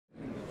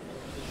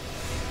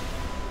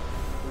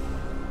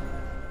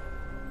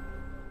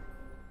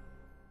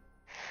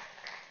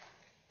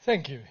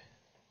Thank you.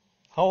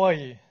 How are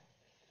you?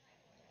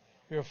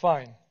 You're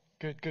fine.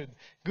 Good, good.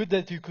 Good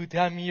that you could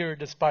come here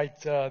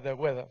despite the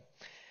weather.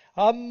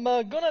 I'm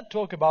gonna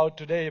talk about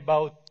today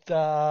about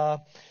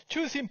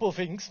two simple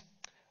things: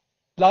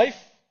 life,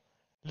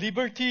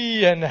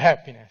 liberty, and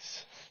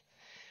happiness.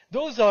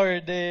 Those are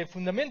the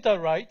fundamental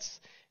rights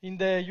in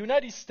the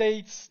United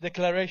States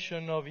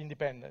Declaration of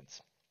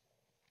Independence.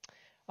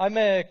 I'm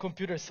a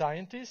computer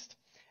scientist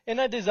and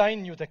I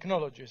design new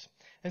technologies.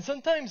 And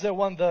sometimes I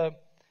wonder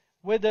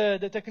whether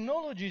the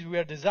technologies we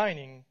are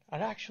designing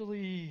are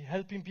actually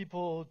helping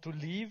people to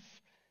live,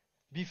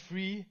 be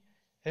free,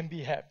 and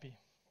be happy.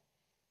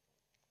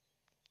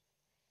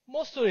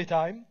 Most of the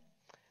time,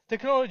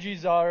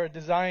 technologies are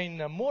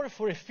designed more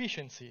for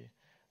efficiency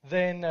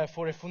than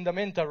for a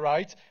fundamental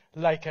right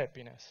like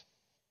happiness.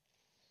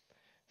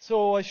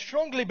 So I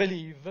strongly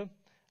believe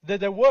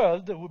that the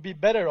world would be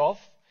better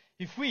off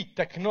if we,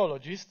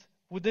 technologists,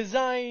 would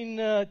design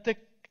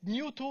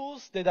new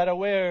tools that are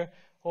aware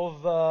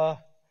of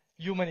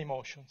human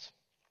emotions.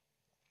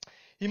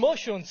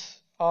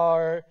 Emotions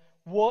are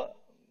what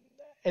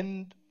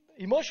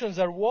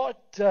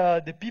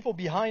the people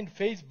behind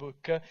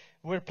Facebook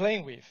were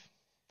playing with.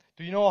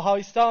 Do you know how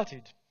it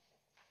started?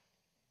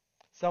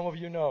 Some of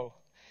you know.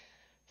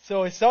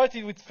 So it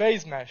started with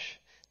FaceMesh.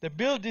 They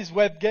built this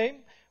web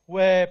game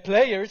where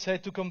players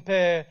had to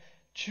compare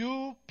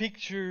two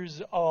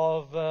pictures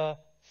of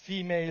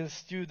female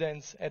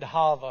students at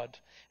Harvard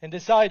and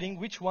deciding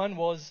which one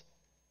was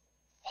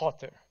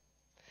hotter.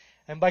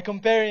 And by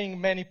comparing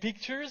many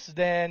pictures,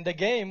 then the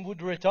game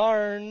would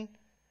return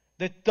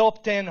the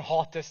top 10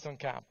 hottest on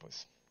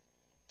campus,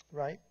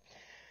 right?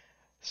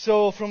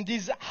 So from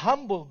this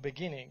humble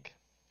beginning,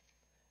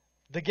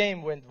 the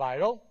game went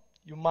viral.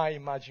 You might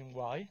imagine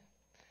why.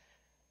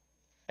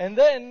 And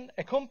then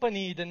a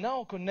company that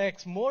now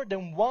connects more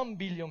than 1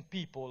 billion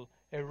people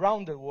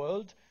around the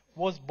world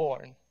was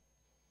born,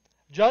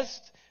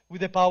 just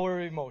with the power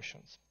of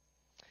emotions.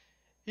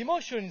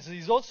 Emotions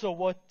is also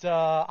what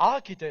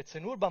architects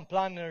and urban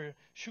planners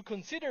should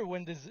consider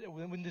when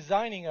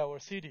designing our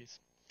cities.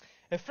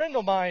 A friend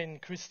of mine,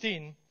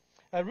 Christine,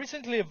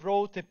 recently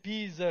wrote a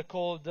piece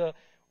called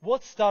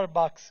What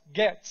Starbucks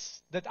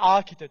Gets That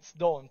Architects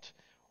Don't,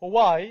 or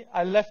Why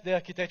I Left the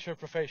Architecture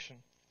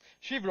Profession.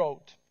 She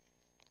wrote,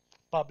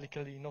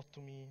 publicly, not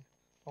to me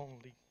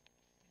only,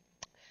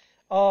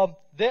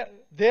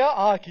 Dear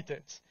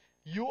architects,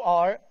 you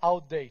are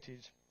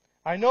outdated.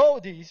 I know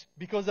this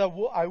because I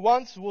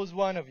once was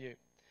one of you,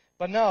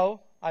 but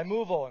now I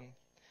move on.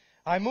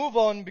 I move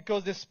on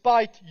because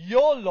despite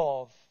your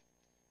love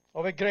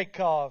of a great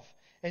curve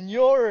and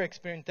your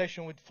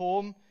experimentation with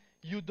form,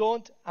 you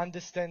don't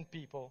understand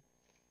people.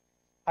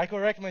 I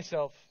correct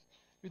myself,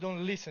 you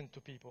don't listen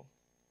to people.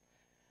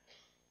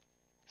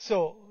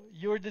 So,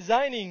 you're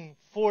designing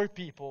for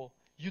people,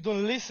 you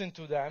don't listen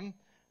to them,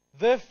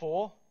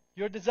 therefore,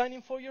 you're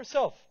designing for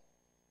yourself.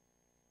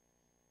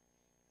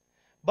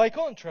 By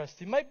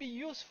contrast, it might be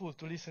useful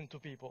to listen to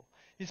people,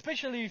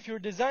 especially if you're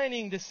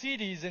designing the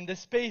cities and the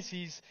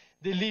spaces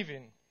they live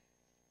in.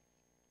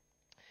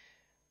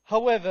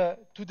 However,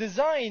 to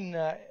design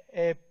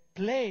a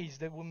place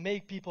that will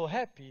make people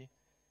happy,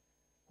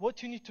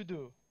 what you need to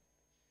do?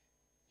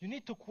 You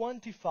need to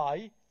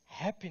quantify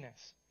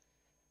happiness,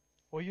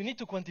 or you need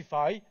to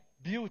quantify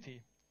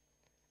beauty.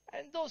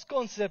 And those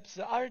concepts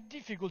are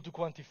difficult to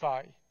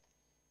quantify,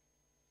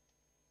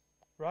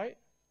 right?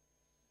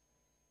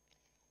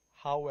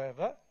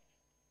 However,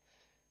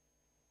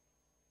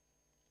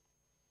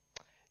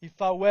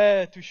 if I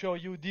were to show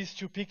you these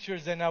two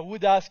pictures and I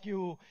would ask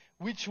you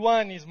which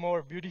one is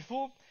more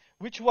beautiful,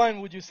 which one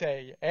would you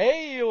say,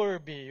 A or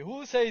B?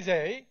 Who says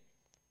A?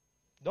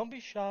 Don't be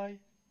shy.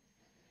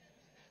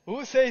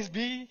 Who says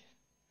B?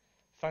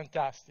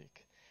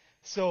 Fantastic.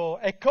 So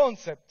a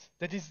concept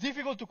that is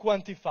difficult to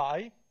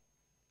quantify,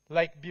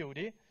 like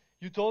beauty,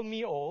 you told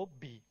me all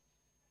B.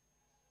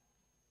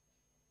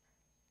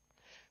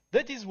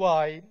 That is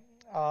why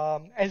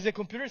as a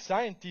computer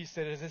scientist,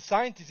 and as a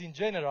scientist in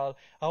general,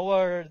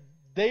 our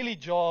daily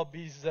job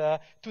is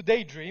to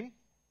daydream,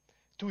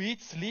 to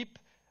eat, sleep,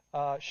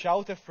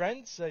 shout at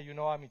friends. You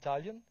know I'm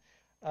Italian.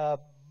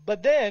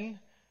 But then,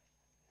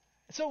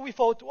 so we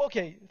thought,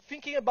 okay,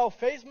 thinking about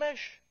face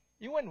mesh,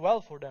 it went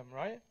well for them,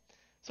 right?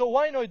 So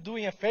why not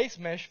doing a face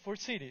mesh for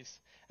cities?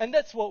 And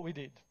that's what we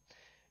did.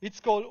 It's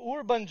called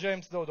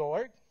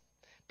urbangems.org.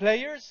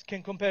 Players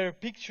can compare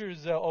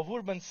pictures of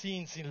urban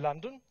scenes in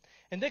London,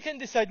 and they can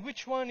decide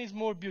which one is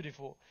more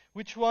beautiful,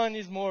 which one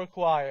is more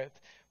quiet,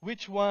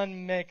 which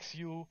one makes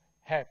you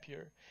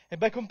happier. And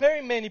by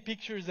comparing many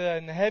pictures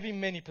and having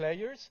many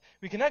players,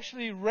 we can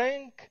actually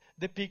rank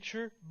the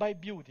picture by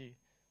beauty,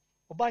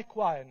 or by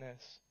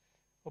quietness,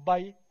 or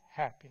by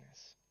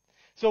happiness.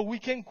 So we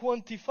can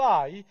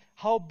quantify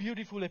how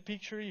beautiful a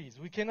picture is.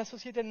 We can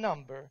associate a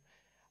number,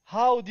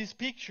 how this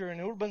picture in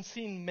an urban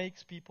scene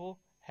makes people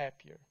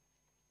happier.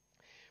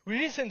 We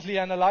recently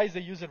analyzed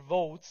the user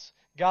votes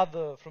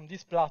gathered from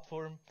this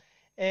platform,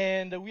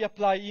 and we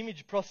apply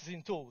image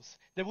processing tools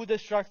that would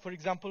extract, for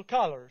example,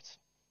 colors.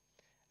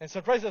 And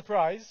surprise,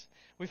 surprise,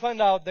 we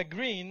found out that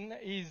green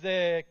is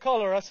the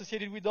color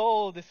associated with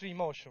all the three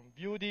emotions: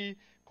 beauty,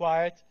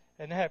 quiet,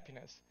 and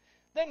happiness.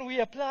 Then we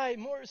apply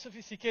more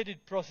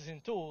sophisticated processing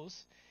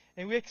tools,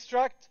 and we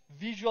extract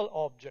visual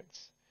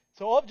objects.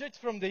 So objects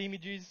from the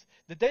images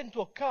that tend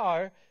to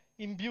occur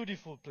in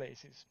beautiful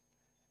places.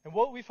 And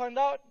what we found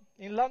out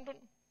in London?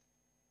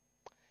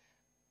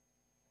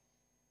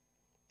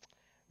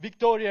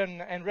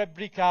 Victorian and red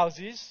brick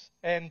houses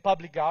and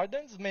public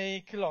gardens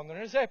make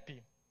Londoners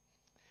happy,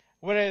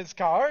 whereas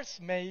cars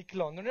make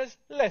Londoners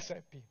less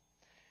happy.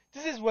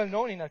 This is well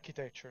known in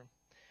architecture.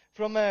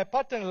 From a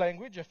pattern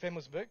language, a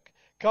famous book,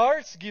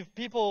 cars give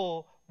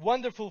people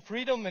wonderful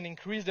freedom and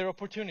increase their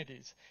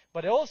opportunities,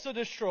 but they also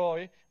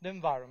destroy the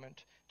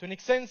environment to an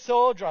extent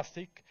so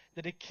drastic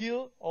that they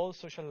kill all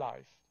social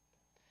life.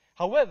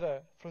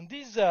 However, from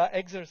this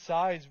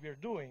exercise we are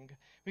doing,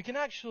 we can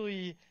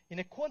actually, in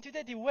a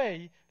quantitative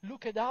way,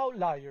 look at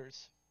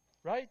outliers,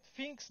 right?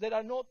 Things that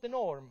are not the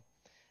norm.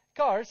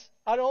 Cars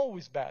are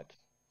always bad.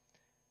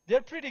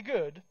 They're pretty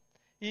good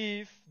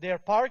if they are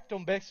parked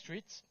on back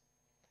streets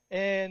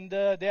and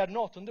they are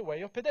not on the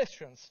way of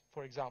pedestrians,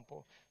 for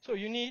example. So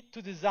you need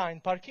to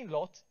design parking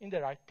lots in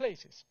the right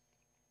places.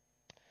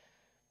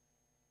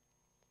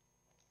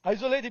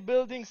 Isolated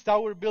buildings,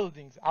 tower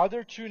buildings,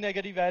 other two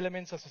negative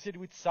elements associated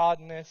with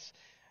sadness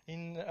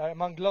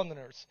among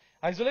Londoners.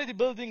 Isolated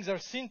buildings are a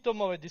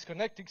symptom of a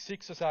disconnected,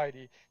 sick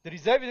society. There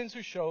is evidence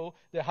to show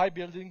that high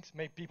buildings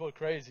make people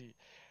crazy.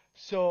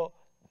 So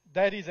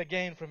that is,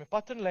 again, from a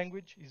pattern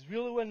language, is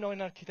really well known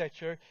in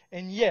architecture,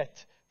 and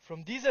yet,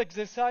 from this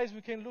exercise,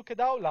 we can look at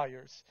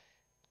outliers.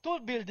 Tall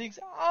buildings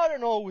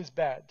aren't always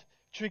bad.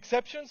 Two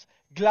exceptions: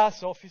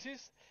 glass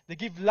offices, they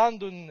give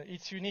London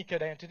its unique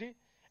identity,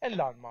 and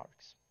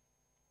landmarks.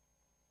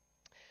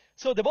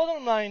 So the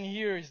bottom line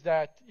here is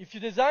that if you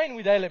design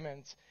with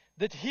elements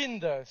that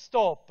hinder,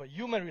 stop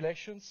human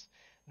relations,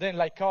 then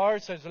like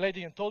cars,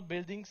 isolating and tall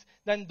buildings,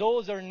 then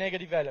those are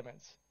negative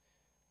elements.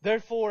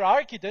 Therefore,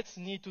 architects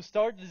need to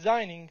start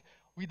designing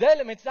with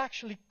elements that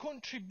actually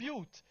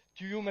contribute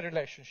to human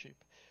relationship.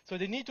 So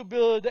they need to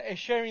build a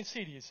sharing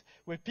cities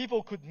where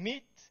people could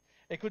meet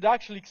and could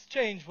actually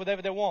exchange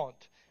whatever they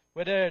want,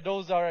 whether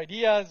those are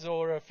ideas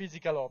or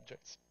physical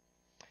objects.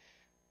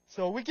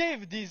 So we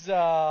gave these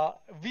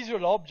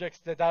visual objects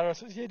that are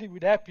associated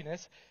with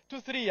happiness to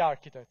 3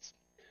 architects.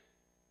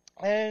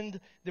 And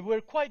they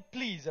were quite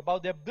pleased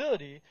about the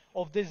ability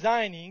of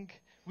designing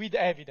with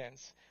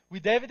evidence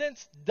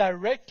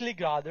directly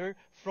gathered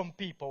from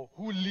people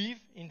who live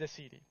in the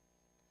city.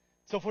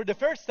 So for the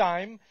first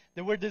time,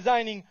 they were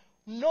designing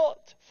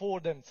not for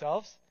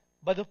themselves,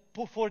 but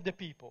for the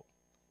people,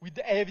 with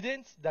the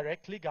evidence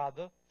directly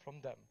gathered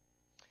from them.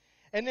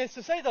 And at a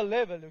societal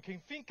level, you can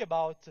think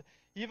about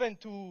even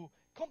to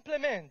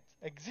complement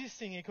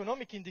existing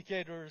economic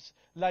indicators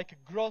like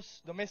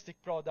gross domestic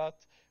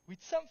product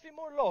with something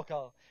more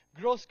local,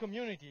 gross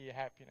community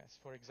happiness,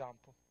 for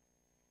example.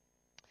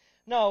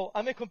 Now,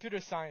 I'm a computer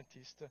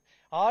scientist.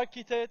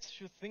 Architects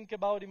should think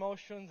about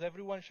emotions.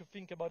 Everyone should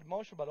think about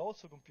emotion, but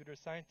also computer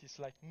scientists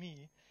like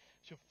me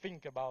should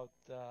think about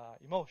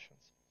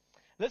emotions.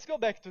 Let's go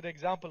back to the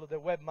example of the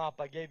web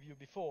map I gave you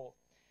before.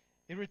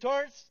 It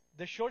returns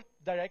the short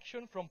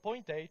direction from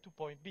point A to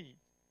point B.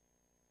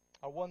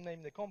 I won't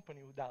name the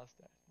company who does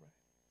that, right?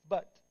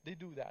 But they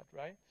do that,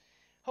 right?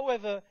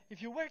 However, if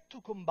you were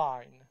to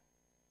combine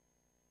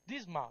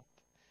this map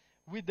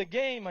with the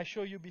game I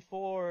showed you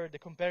before, the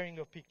comparing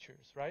of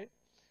pictures, right?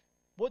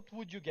 What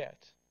would you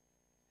get?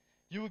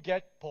 You would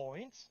get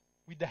points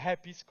with the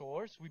happy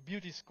scores, with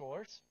beauty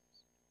scores,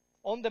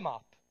 on the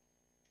map.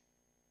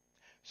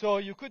 So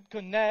you could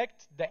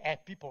connect the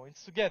happy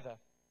points together,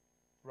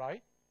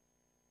 right?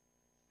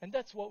 And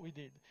that's what we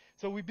did.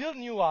 So we built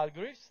new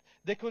algorithms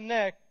that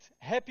connect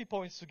happy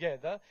points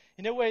together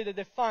in a way that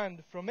they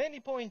find from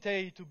any point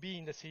A to B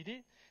in the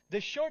city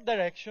the short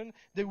direction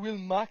that will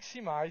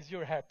maximize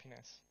your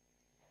happiness.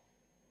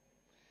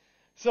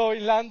 So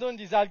in London,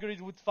 this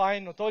algorithm would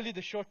find not only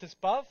the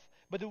shortest path,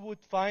 but it would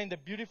find the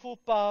beautiful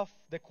path,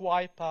 the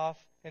quiet path,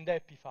 and the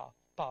happy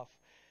path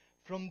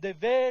from the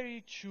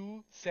very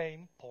two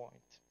same point.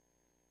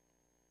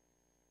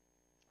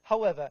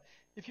 However,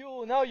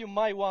 now you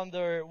might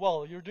wonder,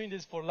 well, you're doing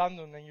this for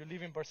London and you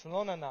live in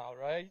Barcelona now,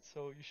 right?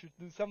 So you should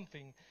do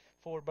something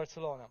for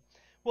Barcelona.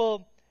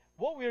 Well,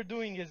 what we're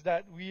doing is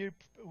that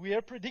we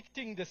are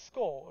predicting the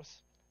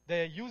scores,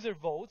 the user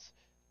votes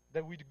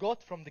that we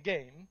got from the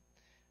game,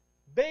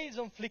 based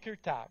on Flickr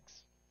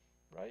tags,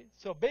 right?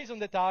 So based on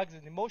the tags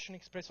and the emotion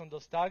expressed on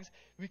those tags,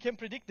 we can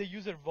predict the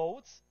user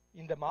votes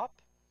in the map.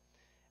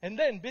 And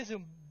then based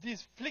on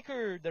these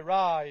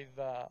Flickr-derived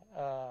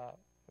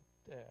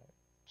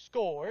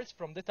scores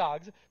from the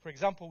tags, for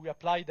example, we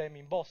applied them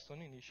in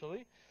Boston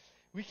initially,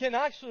 we can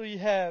actually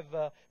have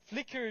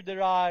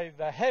Flickr-derived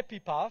happy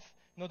path,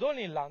 not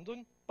only in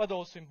London, but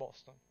also in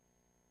Boston.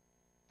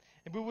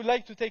 And we would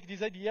like to take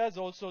these ideas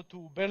also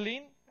to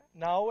Berlin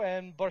now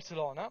and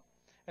Barcelona,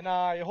 and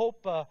I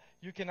hope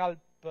you can help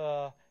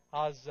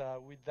us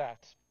with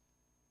that.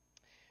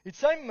 It's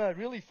time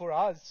really for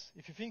us,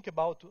 if you think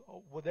about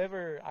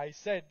whatever I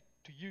said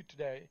to you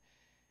today,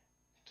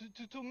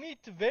 to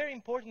meet very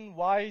important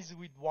whys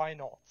with why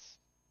nots.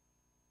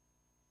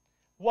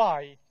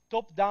 Why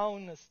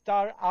top-down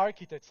star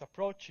architects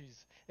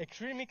approaches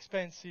extremely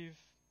expensive,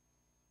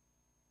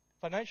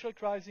 financial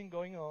crisis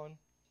going on?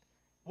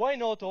 Why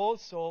not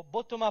also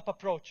bottom-up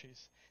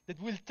approaches that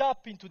will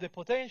tap into the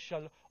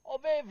potential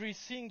of every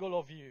single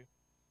of you,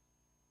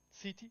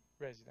 city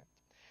resident?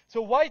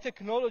 So why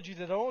technologies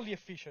that are only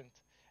efficient?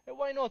 And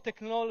why not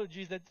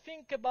technologies that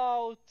think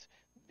about,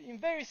 in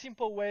very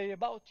simple way,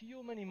 about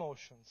human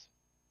emotions?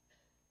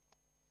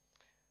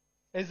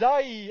 As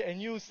I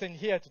and you stand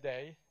here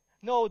today,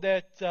 know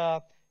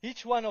that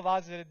each one of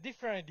us has a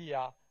different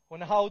idea on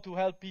how to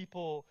help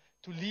people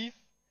to live,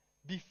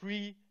 be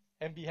free,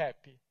 and be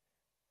happy.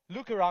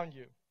 Look around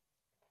you.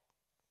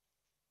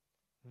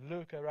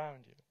 Look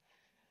around you.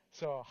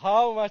 So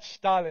how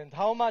much talent,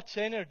 how much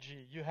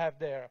energy you have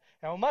there,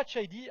 how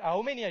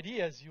many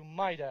ideas you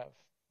might have,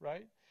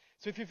 right?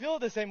 So if you feel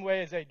the same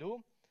way as I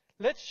do,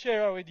 let's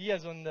share our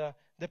ideas on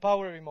the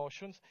power of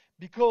emotions,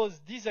 because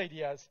these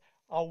ideas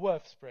are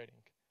worth spreading.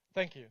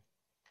 Thank you.